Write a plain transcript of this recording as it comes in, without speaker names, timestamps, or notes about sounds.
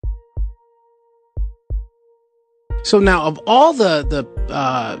So now, of all the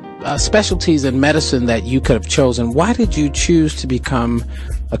specialties in medicine that you could have chosen, why did you choose to become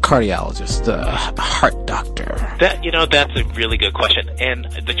a cardiologist, a heart doctor? That's a really good question. And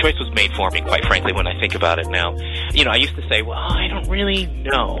the choice was made for me, quite frankly, when I think about it now. I used to say, well, I don't really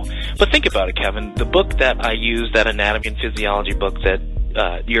know. But think about it, Kevin. The book that I used, that anatomy and physiology book that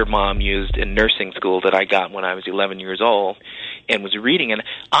your mom used in nursing school that I got when I was 11 years old and was reading, and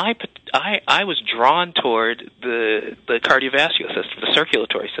I was drawn toward the cardiovascular system, the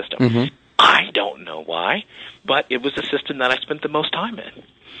circulatory system. Mm-hmm. I don't know why, but it was the system that I spent the most time in.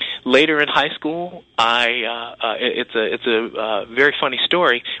 Later in high school, it's a very funny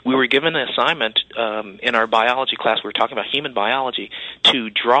story. We were given an assignment in our biology class. We were talking about human biology to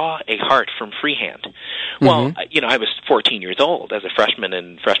draw a heart from freehand. Well, I was 14 years old as a freshman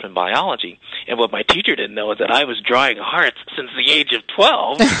in freshman biology, and what my teacher didn't know is that I was drawing hearts since the age of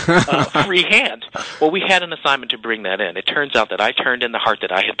 12 freehand. Well, we had an assignment to bring that in. It turns out that I turned in the heart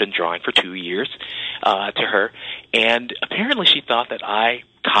that I had been drawing for 2 years to her, and apparently she thought that I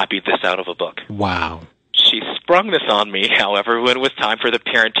copied this out of a book. Wow. She sprung this on me, however, when it was time for the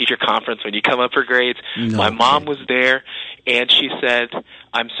parent-teacher conference, when you come up for grades. My mom was there, and she said,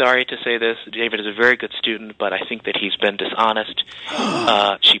 I'm sorry to say this, David is a very good student, but I think that he's been dishonest.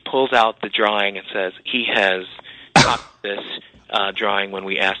 She pulls out the drawing and says, he has copied this drawing when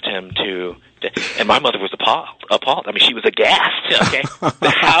we asked him to. And my mother was appalled. I mean, she was aghast. Okay,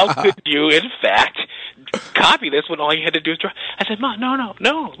 how could you, in fact, copy this when all you had to do is draw? I said, Mom,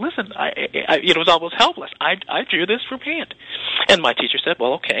 no. Listen, it was almost helpless. I drew this from hand, and my teacher said,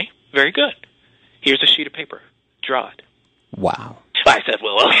 well, okay, very good. Here's a sheet of paper. Draw it. Wow. I said,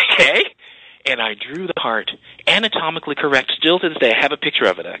 well, okay, and I drew the heart, anatomically correct. Still to this day, I have a picture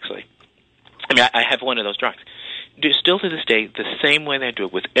of it. Actually, I mean, I have one of those drawings. Still to this day, the same way they do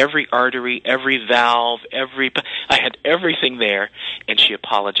it, with every artery, every valve, I had everything there, and she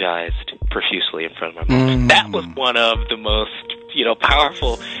apologized profusely in front of my mom. That was one of the most,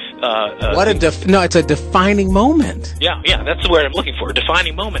 powerful. It's a defining moment. Yeah, that's the word I'm looking for, a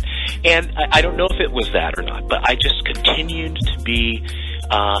defining moment. And I don't know if it was that or not, but I just continued to be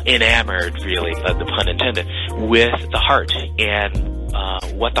enamored, really, the pun intended, with the heart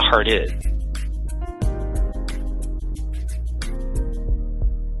and what the heart is.